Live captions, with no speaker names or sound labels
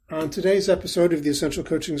On today's episode of the Essential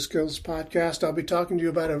Coaching Skills podcast, I'll be talking to you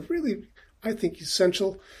about a really, I think,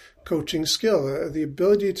 essential coaching skill, the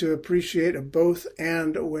ability to appreciate a both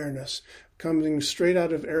and awareness, coming straight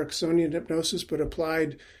out of Ericksonian hypnosis, but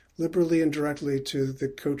applied liberally and directly to the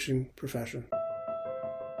coaching profession.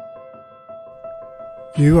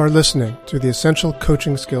 You are listening to the Essential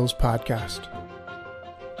Coaching Skills podcast,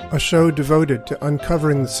 a show devoted to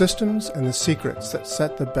uncovering the systems and the secrets that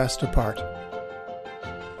set the best apart,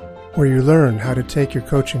 where you learn how to take your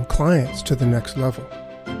coaching clients to the next level,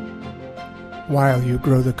 while you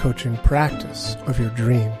grow the coaching practice of your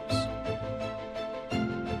dreams.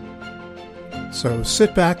 So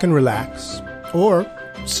sit back and relax, or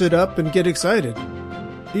sit up and get excited.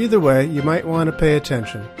 Either way, you might want to pay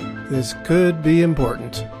attention. This could be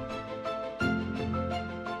important.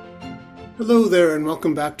 Hello there, and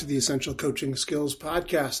welcome back to the Essential Coaching Skills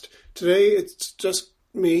podcast. Today, it's just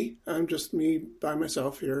me. I'm just me by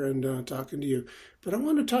myself here and talking to you. But I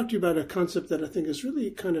want to talk to you about a concept that I think is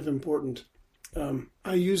really kind of important.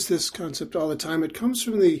 I use this concept all the time. It comes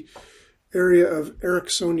from the area of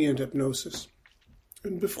Ericksonian hypnosis.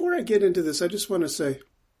 And before I get into this, I just want to say,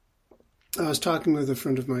 I was talking with a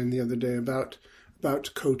friend of mine the other day about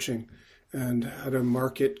coaching and how to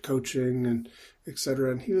market coaching and et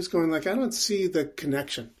cetera. And he was going like, I don't see the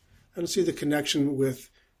connection. I don't see the connection with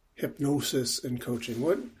hypnosis and coaching.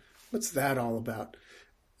 What's that all about?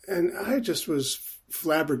 And I just was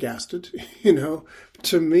flabbergasted,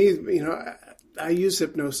 To me, I use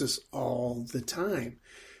hypnosis all the time.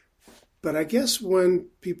 But I guess when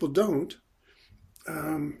people don't,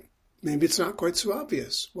 maybe it's not quite so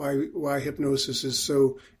obvious why hypnosis is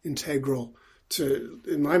so integral to,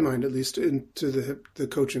 in my mind at least, into the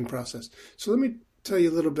coaching process. So let me tell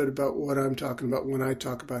you a little bit about what I'm talking about when I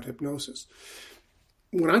talk about hypnosis.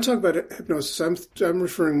 When I talk about hypnosis, I'm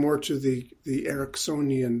referring more to the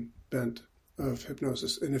Ericksonian bent of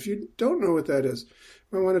hypnosis. And if you don't know what that is,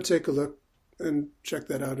 I want to take a look and check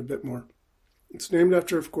that out a bit more. It's named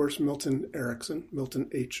after, of course, Milton Erickson. Milton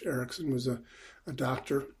H. Erickson was a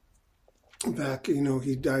doctor back,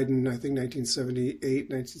 he died in, I think, 1978,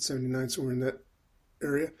 1979, somewhere in that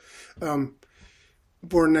area. Born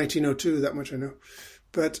in 1902, that much I know.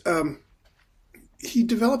 But he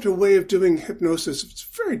developed a way of doing hypnosis. It's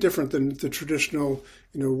very different than the traditional,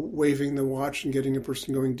 waving the watch and getting a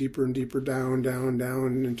person going deeper and deeper down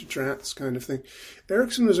into trance kind of thing.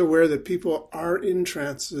 Erickson was aware that people are in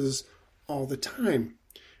trances all the time.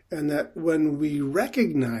 And that when we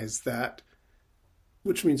recognize that,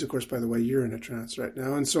 which means, of course, by the way, you're in a trance right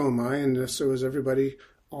now, and so am I, and so is everybody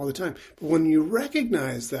all the time. But when you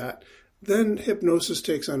recognize that, then hypnosis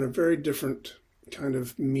takes on a very different kind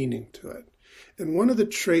of meaning to it. And one of the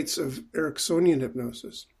traits of Ericksonian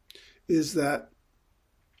hypnosis is that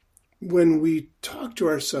when we talk to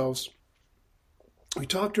ourselves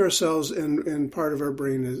and part of our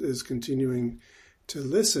brain is continuing to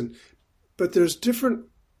listen. But there's different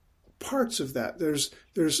parts of that. There's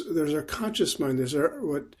our conscious mind. There's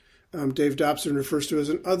what Dave Dobson refers to as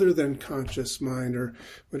an other than conscious mind, or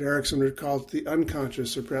what Erickson would call the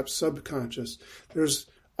unconscious or perhaps subconscious. There's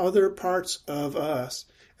other parts of us.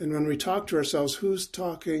 And when we talk to ourselves, who's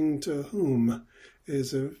talking to whom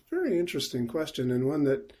is a very interesting question, and one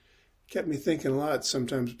that kept me thinking a lot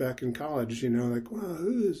sometimes back in college, like, wow,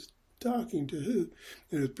 who's talking to who?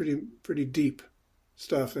 And it was pretty deep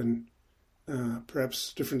stuff, and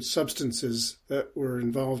perhaps different substances that were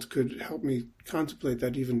involved could help me contemplate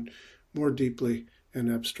that even more deeply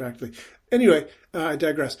and abstractly. Anyway, I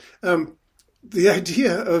digress. The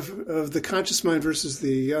idea of the conscious mind versus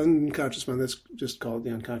the unconscious mind, let's just call it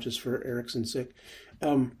the unconscious for Erickson's sake.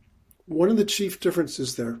 One of the chief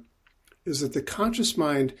differences there is that the conscious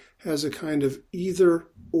mind has a kind of either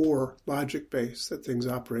or logic base that things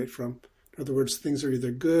operate from. In other words, things are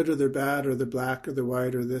either good or they're bad, or they're black or they're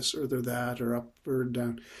white, or this or they're that, or up or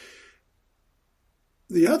down.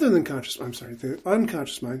 The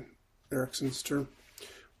unconscious mind, Erickson's term,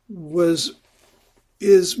 has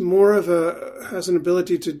an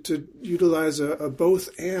ability to utilize a both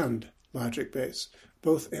and logic base.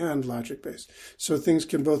 So things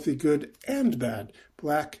can both be good and bad,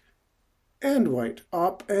 black and white,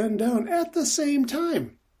 up and down at the same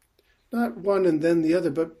time. Not one and then the other,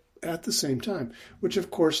 but at the same time, which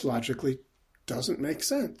of course logically doesn't make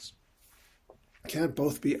sense. Can't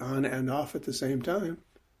both be on and off at the same time.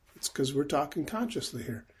 It's because we're talking consciously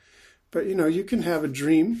here. But, you can have a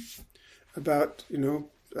dream about,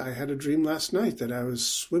 I had a dream last night that I was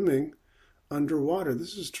swimming underwater.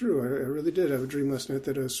 This is true. I really did have a dream last night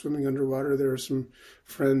that I was swimming underwater. There were some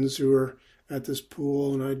friends who were at this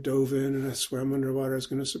pool, and I dove in and I swam underwater. I was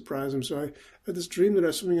going to surprise him. So I had this dream that I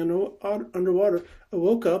was swimming underwater. I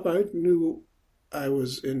woke up. I knew I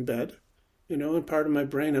was in bed, and part of my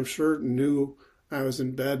brain, I'm sure, knew I was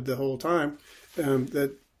in bed the whole time,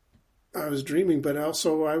 that I was dreaming, but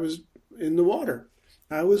also I was in the water.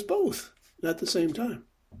 I was both at the same time.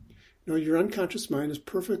 Your unconscious mind is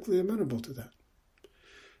perfectly amenable to that.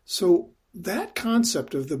 So that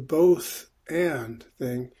concept of the both and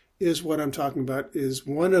thing is what I'm talking about, is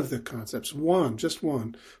one of the concepts, just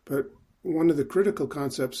one, but one of the critical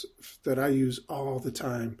concepts that I use all the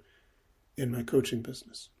time in my coaching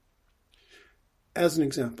business. As an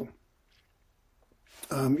example,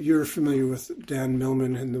 you're familiar with Dan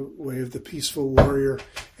Millman and the Way of the Peaceful Warrior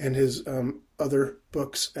and his other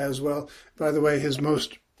books as well. By the way, his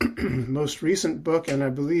most recent book, and I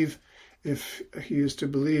believe, if he is to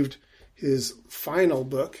believed, his final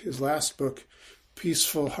book, his last book,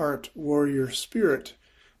 Peaceful Heart, Warrior Spirit,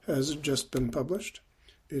 has just been published.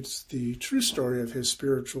 It's the true story of his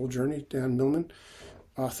spiritual journey. Dan Millman,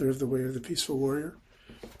 author of The Way of the Peaceful Warrior.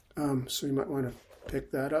 So you might want to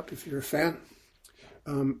pick that up if you're a fan.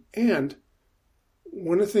 And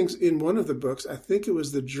one of the things in one of the books, I think it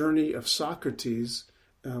was The Journey of Socrates,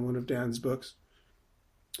 one of Dan's books.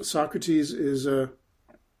 Socrates is a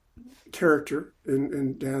character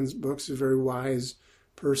in Dan's books, a very wise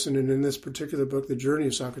person. And in this particular book, The Journey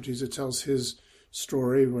of Socrates, it tells his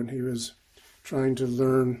story when he was trying to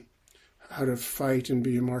learn how to fight and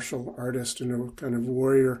be a martial artist and a kind of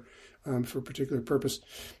warrior for a particular purpose.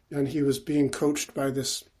 And he was being coached by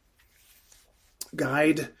this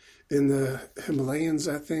guide in the Himalayas,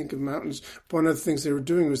 I think, of mountains. One of the things they were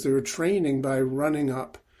doing was they were training by running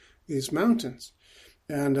up these mountains.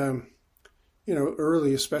 And,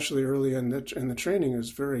 especially early in the training,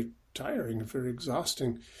 is very tiring and very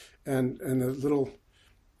exhausting. And a little,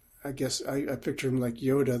 I guess, I picture him like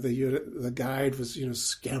Yoda. The guide was,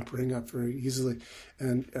 scampering up very easily.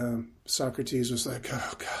 And Socrates was like,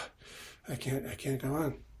 oh, God, I can't go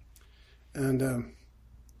on. And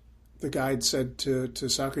the guide said to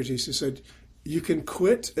Socrates, he said, you can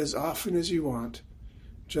quit as often as you want.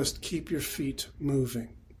 Just keep your feet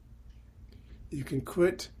moving. You can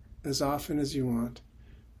quit as often as you want.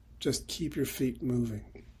 Just keep your feet moving.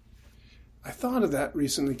 I thought of that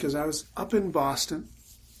recently because I was up in Boston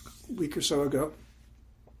a week or so ago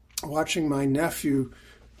watching my nephew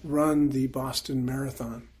run the Boston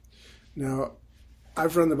Marathon. Now,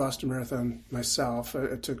 I've run the Boston Marathon myself.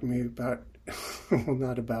 It took me about 18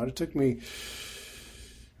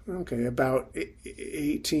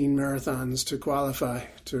 marathons to qualify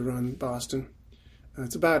to run Boston.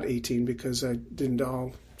 It's about 18 because I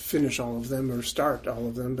didn't finish all of them or start all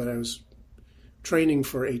of them, but I was training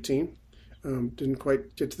for 18. Didn't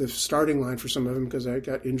quite get to the starting line for some of them because I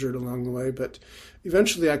got injured along the way, but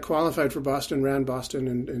eventually I qualified for Boston, ran Boston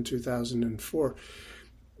in 2004.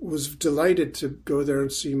 Was delighted to go there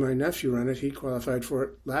and see my nephew run it. He qualified for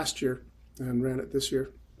it last year and ran it this year.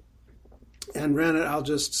 And ran it, I'll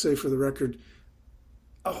just say for the record,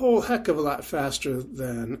 a whole heck of a lot faster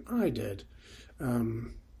than I did.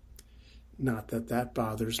 Not that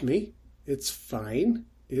bothers me. It's fine.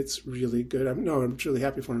 It's really good. I'm really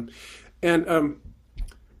happy for him. And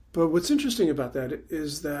but what's interesting about that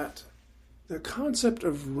is that the concept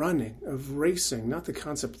of running, of racing, not the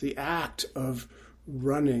concept, the act of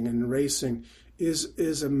running and racing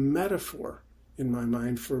is a metaphor in my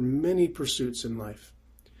mind for many pursuits in life.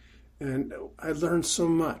 And I learned so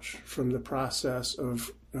much from the process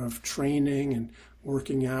of training and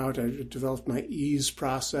working out. I developed my ease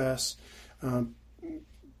process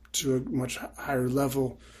to a much higher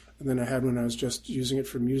level than I had when I was just using it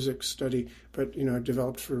for music study. But, I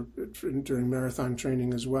developed during marathon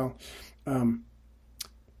training as well.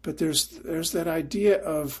 But there's that idea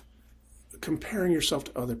of comparing yourself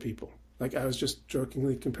to other people. Like I was just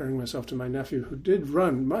jokingly comparing myself to my nephew who did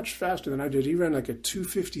run much faster than I did. He ran like a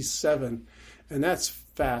 2:57, and that's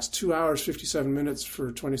fast. 2 hours, 57 minutes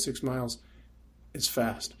for 26 miles. It's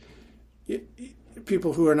fast.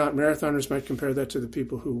 People who are not marathoners might compare that to the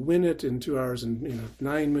people who win it in 2 hours and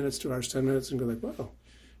 9 minutes, 2 hours, 10 minutes, and go like, wow,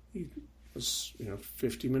 he was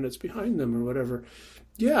 50 minutes behind them or whatever.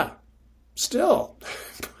 Yeah, still,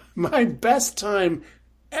 my best time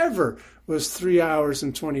ever was 3 hours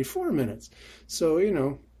and 24 minutes. So,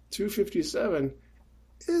 2:57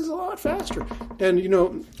 is a lot faster.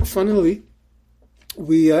 And, funnily,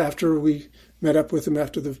 after we met up with him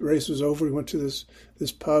after the race was over, we went to this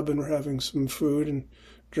pub and we're having some food and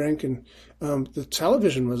drink, and the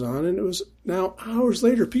television was on, and it was now hours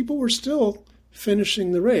later. People were still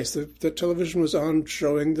finishing the race. The television was on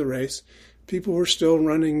showing the race. people were still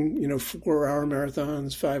running, 4-hour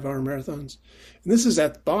marathons, 5-hour marathons. And this is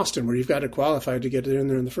at Boston, where you've got to qualify to get in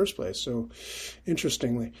there in the first place. So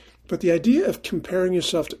interestingly. But the idea of comparing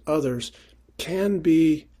yourself to others can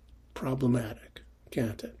be problematic,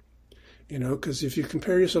 can't it? Because if you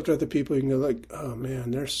compare yourself to other people, you can go like, oh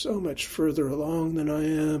man, they're so much further along than I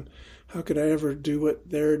am. How could I ever do what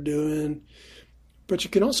they're doing? But you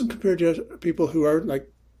can also compare to people who are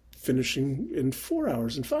like finishing in 4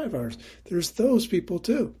 hours and 5 hours. There's those people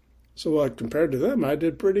too. So like compared to them, I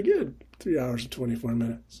did pretty good, 3 hours and 24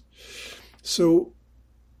 minutes. So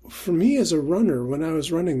for me as a runner, when I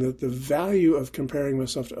was running, the value of comparing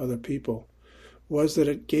myself to other people was that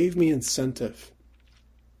it gave me incentive.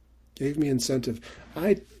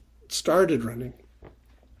 I started running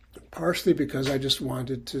partially because I just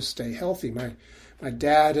wanted to stay healthy. My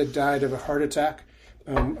dad had died of a heart attack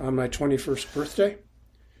on my 21st birthday.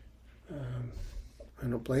 I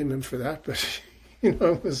don't blame him for that, but it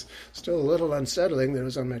was still a little unsettling that it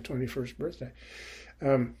was on my 21st birthday.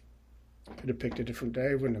 Could have picked a different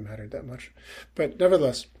day, wouldn't have mattered that much. But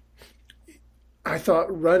nevertheless, I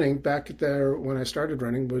thought running back there when I started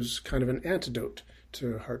running was kind of an antidote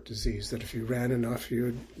to heart disease, that if you ran enough, you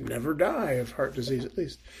would never die of heart disease, at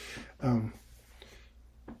least.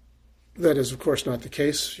 That is, of course, not the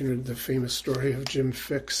case. The famous story of Jim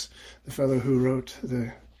Fixx, the fellow who wrote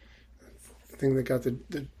the thing that got the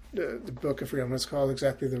book, I forgot what it's called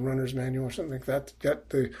exactly, the Runner's Manual or something like that, got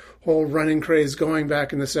the whole running craze going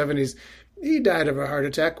back in the 70s. He died of a heart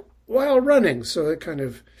attack while running, so it kind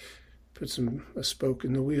of puts a spoke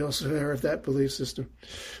in the wheels there of that belief system.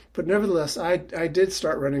 But nevertheless, I did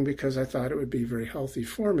start running because I thought it would be very healthy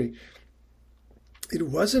for me. It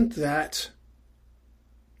wasn't that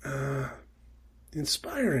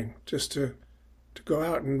inspiring just to go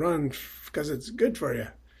out and run because it's good for you.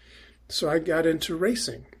 So I got into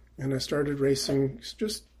racing, and I started racing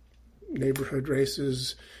just neighborhood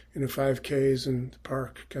races, 5Ks in the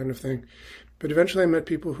park kind of thing. But eventually I met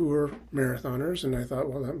people who were marathoners, and I thought,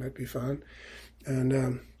 well, that might be fun.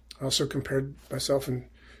 And also compared myself and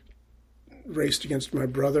raced against my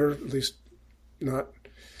brother, at least not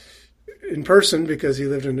in person because he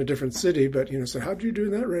lived in a different city, but, said, how'd you do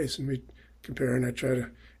in that race? And we compare, and I try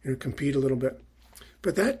to, compete a little bit.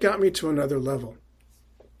 But that got me to another level.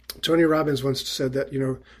 Tony Robbins once said that,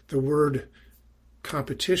 the word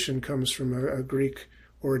competition comes from a Greek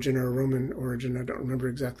origin or a Roman origin. I don't remember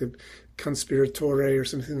exactly, conspiratore or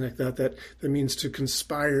something like that. That means to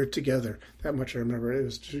conspire together. That much I remember. It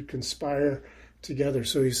was to conspire together.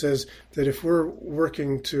 So he says that if we're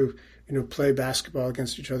working to, play basketball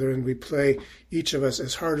against each other, and we play each of us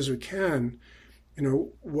as hard as we can,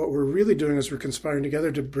 what we're really doing is we're conspiring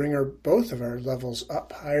together to bring both of our levels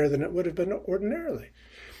up higher than it would have been ordinarily.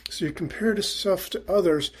 So you compare yourself to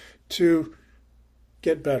others to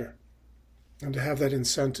get better and to have that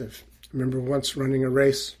incentive. I remember once running a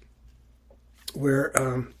race where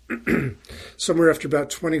somewhere after about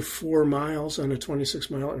 24 miles on a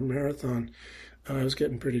 26-mile marathon, I was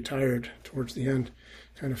getting pretty tired towards the end,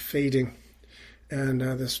 kind of fading. And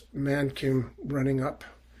this man came running up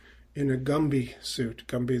in a Gumby suit,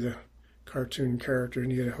 Gumby the cartoon character,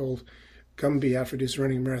 and he had a whole Gumby outfit. He's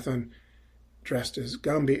running a marathon dressed as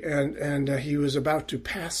Gumby, and he was about to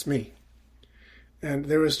pass me. And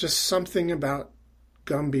there was just something about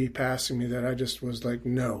Gumby passing me that I just was like,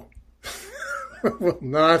 no. I will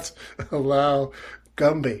not allow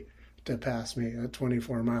Gumby to pass me at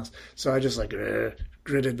 24 miles. So I just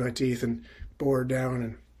gritted my teeth and bore down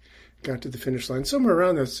and got to the finish line. Somewhere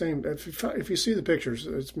around the same, if you see the pictures,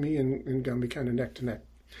 it's me and Gumby kind of neck to neck.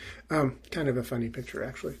 Kind of a funny picture,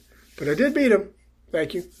 actually. But I did beat him.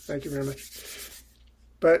 Thank you. Thank you very much.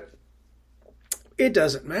 But it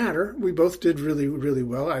doesn't matter. We both did really, really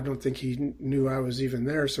well. I don't think he knew I was even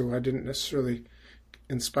there, so I didn't necessarily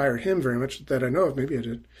inspire him very much that I know of. Maybe I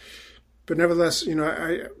did. But nevertheless,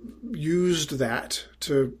 I used that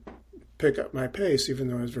to pick up my pace, even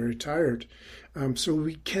though I was very tired. So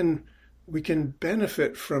we can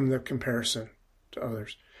benefit from the comparison to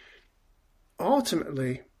others.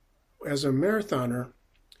 Ultimately, as a marathoner,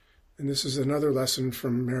 and this is another lesson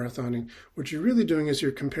from marathoning, what you're really doing is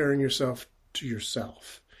you're comparing yourself to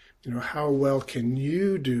yourself. How well can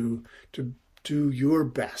you do to do your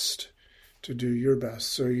best,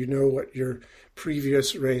 So what your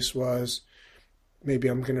previous race was. Maybe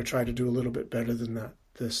I'm going to try to do a little bit better than that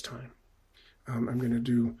this time. I'm going to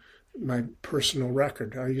do my personal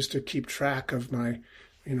record. I used to keep track of my,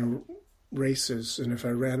 races, and if I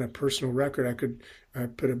ran a personal record, I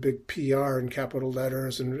put a big PR in capital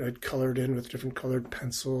letters, and I'd colored in with different colored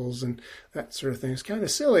pencils and that sort of thing. It's kind of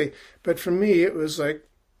silly, but for me, it was like,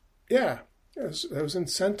 yeah, That was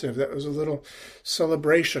incentive. That was a little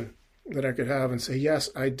celebration that I could have and say, yes,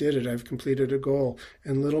 I did it. I've completed a goal.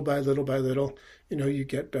 And little by little, you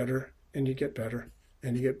get better and you get better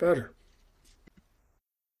and you get better.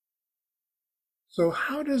 So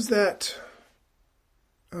how does that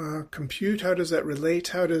compute? How does that relate?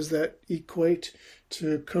 How does that equate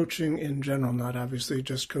to coaching in general? Not obviously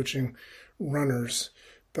just coaching runners,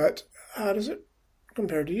 but how does it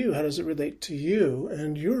compare to you? How does it relate to you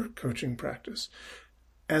and your coaching practice?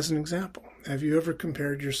 As an example, have you ever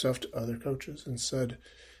compared yourself to other coaches and said,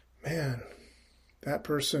 man, that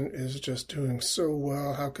person is just doing so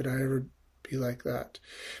well. How could I ever be like that?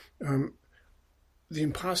 The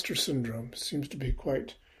imposter syndrome seems to be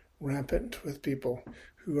quite rampant with people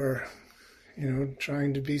who are,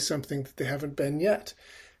 trying to be something that they haven't been yet.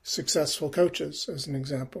 Successful coaches, as an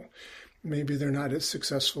example. Maybe they're not as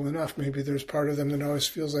successful enough. Maybe there's part of them that always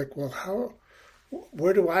feels like, well,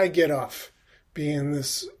 where do I get off being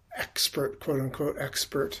this expert, quote unquote,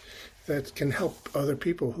 expert that can help other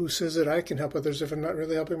people? Who says that I can help others if I'm not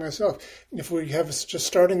really helping myself? If we have just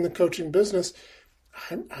starting the coaching business,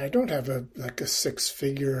 I don't have a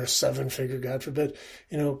 6-figure or 7-figure, God forbid,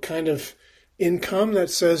 kind of income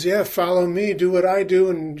that says, yeah, follow me, do what I do,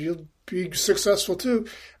 and you'll be successful too.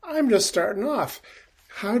 I'm just starting off.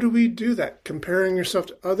 How do we do that? Comparing yourself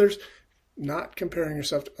to others, not comparing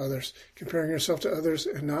yourself to others, comparing yourself to others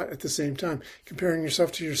and not at the same time, comparing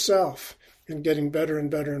yourself to yourself and getting better and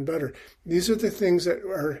better and better. These are the things that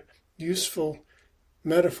are useful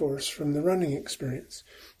metaphors from the running experience.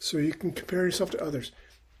 So you can compare yourself to others.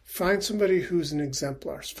 Find somebody who's an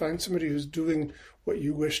exemplar. Find somebody who's doing what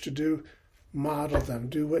you wish to do. Model them.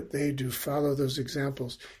 Do what they do. Follow those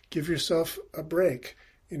examples. Give yourself a break.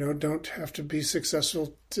 Don't have to be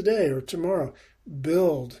successful today or tomorrow.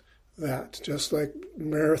 Build that. Just like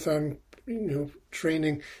marathon,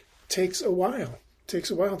 training takes a while. It takes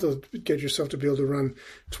a while to get yourself to be able to run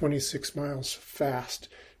 26 miles fast.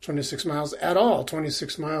 26 miles at all,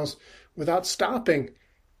 26 miles without stopping.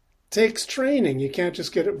 Takes training. You can't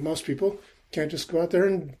just get it. Most people can't just go out there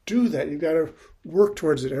and do that. You've got to work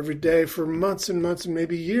towards it every day for months and months and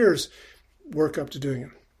maybe years. Work up to doing it.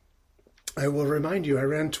 I will remind you, I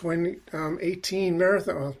ran 18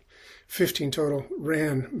 marathon, well, 15 total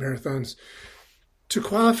ran marathons to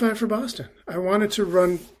qualify for Boston. I wanted to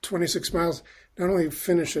run 26 miles, not only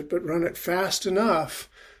finish it, but run it fast enough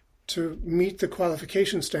to meet the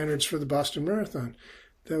qualification standards for the Boston Marathon.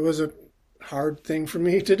 That was a hard thing for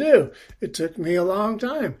me to do. It took me a long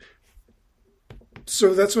time.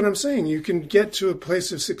 So that's what I'm saying. You can get to a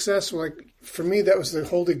place of success. Like for me, that was the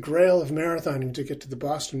holy grail of marathoning, to get to the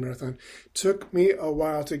Boston Marathon. It took me a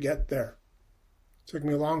while to get there. It took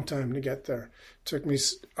me a long time to get there. It took me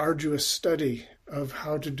arduous study of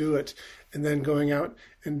how to do it, and then going out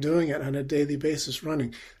and doing it on a daily basis,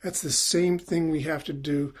 running. That's the same thing we have to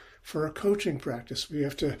do for a coaching practice. We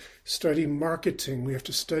have to study marketing. We have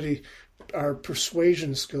to study our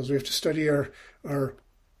persuasion skills. We have to study our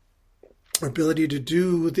ability to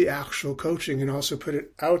do the actual coaching and also put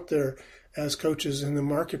it out there as coaches in the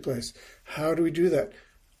marketplace. How do we do that?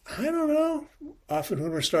 I don't know. Often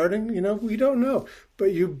when we're starting, we don't know.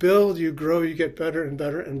 But you build, you grow, you get better and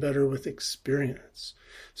better and better with experience.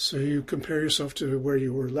 So you compare yourself to where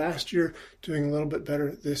you were last year, doing a little bit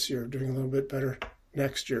better this year, doing a little bit better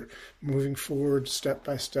next year, moving forward step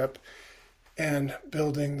by step and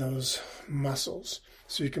building those muscles.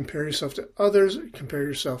 So you compare yourself to others, you compare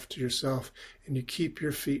yourself to yourself, and you keep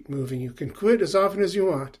your feet moving. You can quit as often as you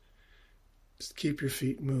want. Just keep your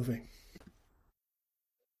feet moving.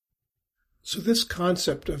 So this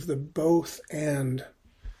concept of the both and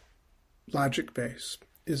logic base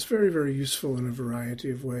is very, very useful in a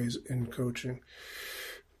variety of ways in coaching.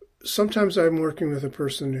 Sometimes I'm working with a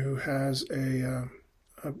person who has a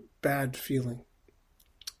bad feeling.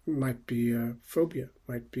 It might be a phobia,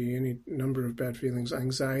 might be any number of bad feelings,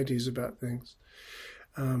 anxieties about things.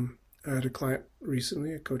 I had a client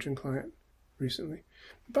recently, a coaching client recently.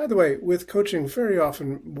 By the way, with coaching, very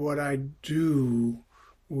often what I do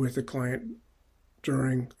with a client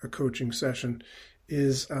during a coaching session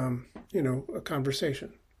is, a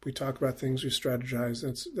conversation. We talk about things, we strategize.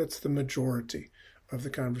 That's the majority of the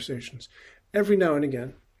conversations. Every now and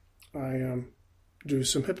again, I do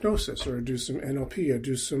some hypnosis or do some NLP. I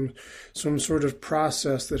do some sort of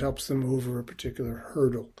process that helps them over a particular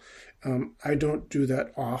hurdle. I don't do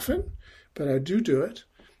that often, but I do it,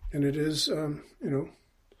 and it is,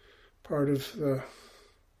 part of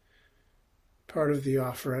the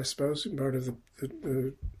offer, I suppose, part of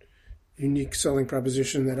the unique selling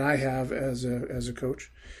proposition that I have as a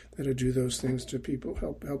coach, that I do those things to people,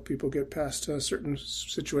 help people get past certain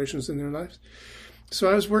situations in their lives. So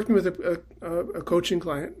I was working with a coaching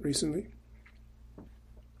client recently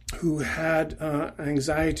who had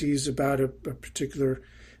anxieties about a particular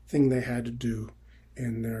thing they had to do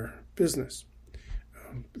in their business.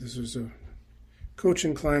 This was a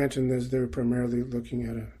coaching client, and they were primarily looking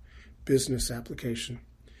at a business application.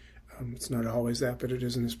 It's not always that, but it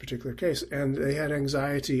is in this particular case. And they had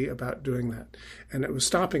anxiety about doing that, and it was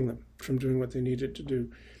stopping them from doing what they needed to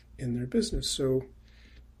do in their business. So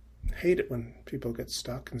I hate it when people get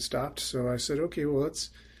stuck and stopped. So I said, okay, well,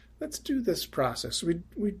 let's do this process. We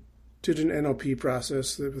did an NLP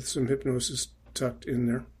process with some hypnosis tucked in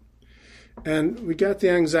there. And we got the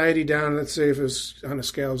anxiety down. Let's say if it was on a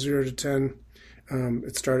scale of 0 to 10,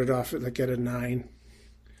 it started off at a 9.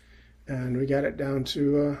 And we got it down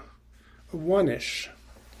to a 1-ish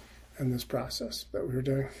in this process that we were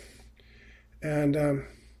doing. And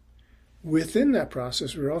within that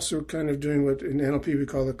process, we were also kind of doing what in NLP we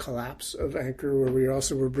call the collapse of anchor, where we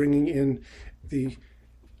also were bringing in the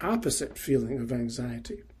opposite feeling of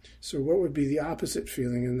anxiety. So what would be the opposite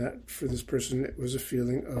feeling? And that for this person, it was a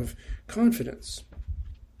feeling of confidence.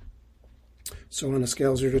 So on a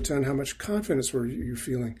scale of 0 to 10, how much confidence were you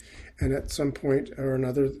feeling? And at some point or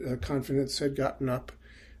another, confidence had gotten up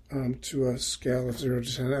to a scale of 0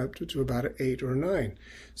 to 10, up to about an 8 or a 9.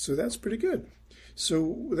 So that's pretty good.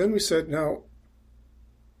 So then we said, now,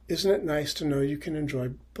 isn't it nice to know you can enjoy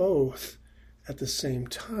both at the same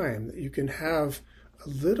time, that you can have a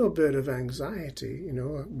little bit of anxiety, a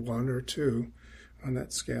 1 or 2 on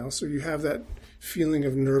that scale. So you have that feeling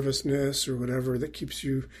of nervousness or whatever that keeps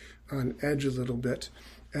you on edge a little bit.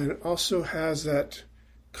 And it also has that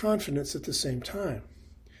confidence at the same time,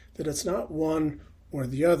 that it's not one or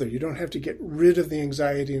the other. You don't have to get rid of the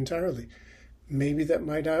anxiety entirely. Maybe that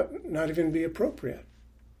might not even be appropriate.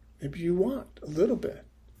 Maybe you want a little bit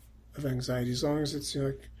of anxiety, as long as it's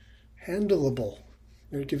handleable.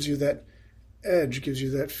 It gives you that edge, gives you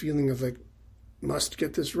that feeling of must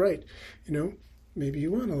get this right. Maybe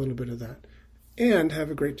you want a little bit of that. And have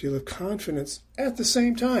a great deal of confidence at the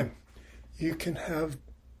same time. You can have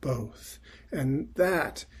both. And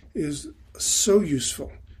that is so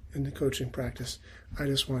useful in the coaching practice. I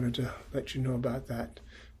just wanted to let you know about that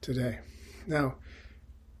today. Now,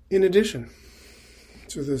 in addition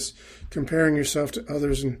to this comparing yourself to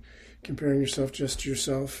others and comparing yourself just to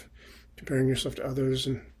yourself, comparing yourself to others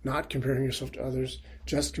and not comparing yourself to others,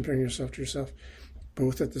 just comparing yourself to yourself,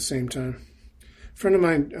 both at the same time. A friend of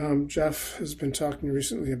mine, Jeff, has been talking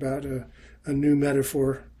recently about a new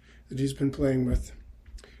metaphor that he's been playing with,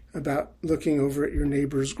 about looking over at your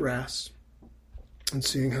neighbor's grass and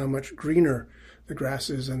seeing how much greener the grass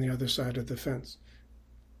is on the other side of the fence.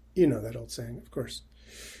 You know that old saying, of course.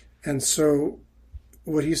 And so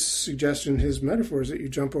what he's suggesting, his metaphor, is that you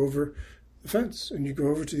jump over the fence and you go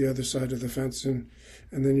over to the other side of the fence, and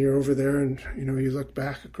then you're over there and you look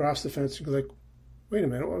back across the fence and go wait a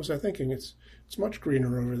minute, what was I thinking? It's much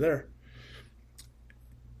greener over there.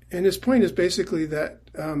 And his point is basically that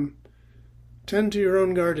tend to your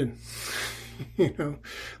own garden.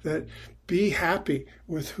 That be happy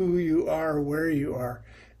with who you are, where you are.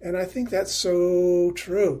 And I think that's so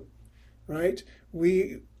true, right?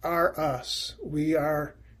 We are us. We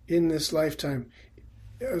are in this lifetime.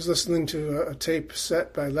 I was listening to a tape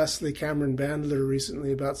set by Leslie Cameron Bandler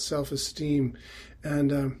recently about self-esteem.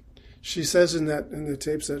 And she says in the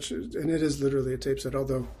tape set, and it is literally a tape set,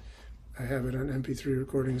 although I have it on MP3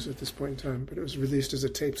 recordings at this point in time, but it was released as a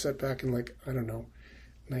tape set back in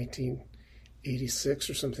 1986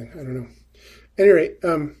 or something. I don't know. At any rate,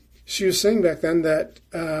 she was saying back then that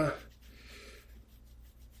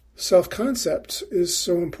self-concept is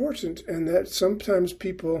so important, and that sometimes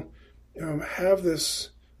people have this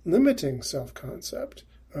limiting self-concept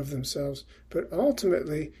of themselves, but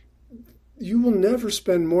ultimately you will never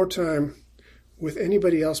spend more time with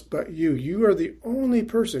anybody else but you. You are the only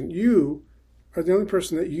person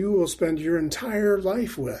that you will spend your entire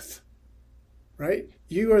life with, right?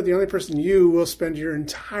 You are the only person you will spend your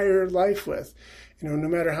entire life with. No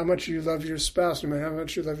matter how much you love your spouse, no matter how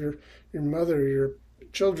much you love your mother, your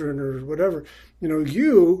children, or whatever,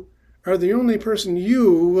 you are the only person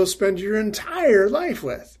you will spend your entire life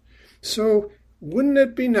with. So wouldn't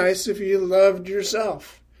it be nice if you loved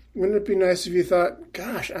yourself? Wouldn't it be nice if you thought,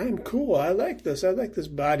 gosh, I'm cool. I like this. I like this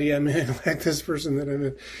body I'm in. I like this person that I'm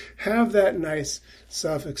in. Have that nice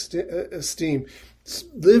self-esteem.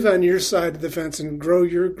 Live on your side of the fence and grow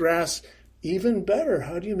your grass even better.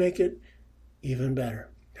 How do you make it even better?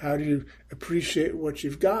 How do you appreciate what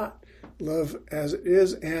you've got love as it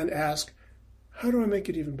is and ask, how do I make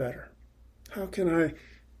it even better? How can I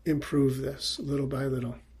improve this little by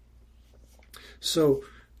little? So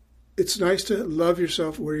it's nice to love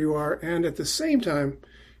yourself where you are and at the same time,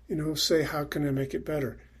 say, how can I make it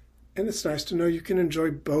better? And it's nice to know you can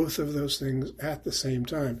enjoy both of those things at the same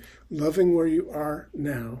time. Loving where you are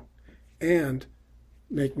now and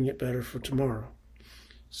making it better for tomorrow.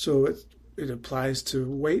 So it applies to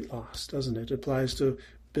weight loss, doesn't it? It applies to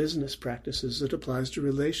business practices. It applies to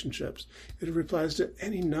relationships. It applies to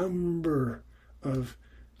any number of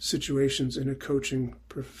situations in a coaching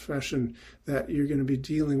profession that you're going to be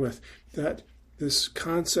dealing with. That this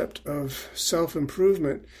concept of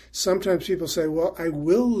self-improvement, sometimes people say, well, I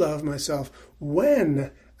will love myself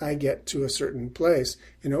when I get to a certain place.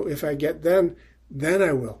 If I get then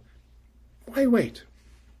I will. Why wait?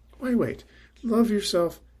 Why wait? Love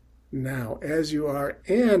yourself now as you are,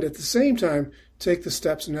 and at the same time, take the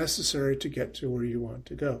steps necessary to get to where you want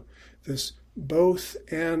to go. This both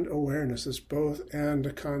and awareness, this both and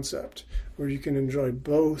a concept where you can enjoy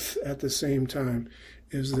both at the same time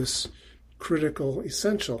is this critical,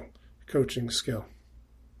 essential coaching skill.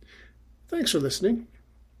 Thanks for listening.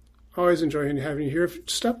 Always enjoying having you here.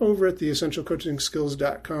 Step over at the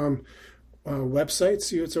essentialcoachingskills.com website,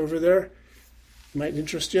 see what's over there. Might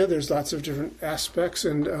interest you. There's lots of different aspects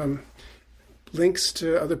and links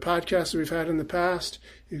to other podcasts that we've had in the past.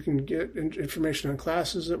 You can get information on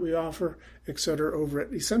classes that we offer, etc. over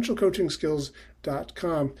at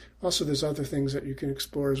essentialcoachingskills.com. Also, there's other things that you can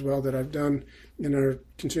explore as well that I've done and are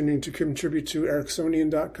continuing to contribute to.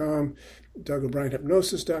 Ericksonian.com,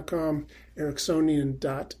 DougO'BrienHypnosis.com,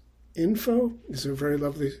 Ericksonian.info is a very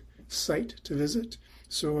lovely site to visit.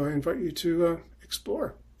 So I invite you to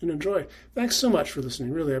explore and enjoy. Thanks so much for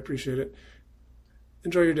listening. Really, I appreciate it.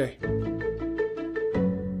 Enjoy your day.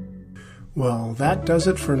 Well, that does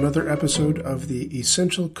it for another episode of the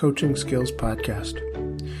Essential Coaching Skills Podcast.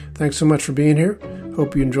 Thanks so much for being here.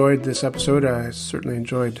 Hope you enjoyed this episode. I certainly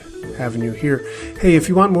enjoyed having you here. Hey, if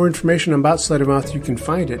you want more information about Sleight of Mouth, you can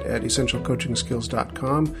find it at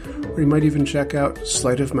essentialcoachingskills.com, or you might even check out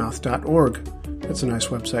sleihtofmouth.org. That's a nice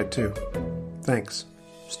website too. Thanks.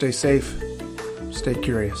 Stay safe. Stay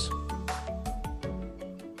curious.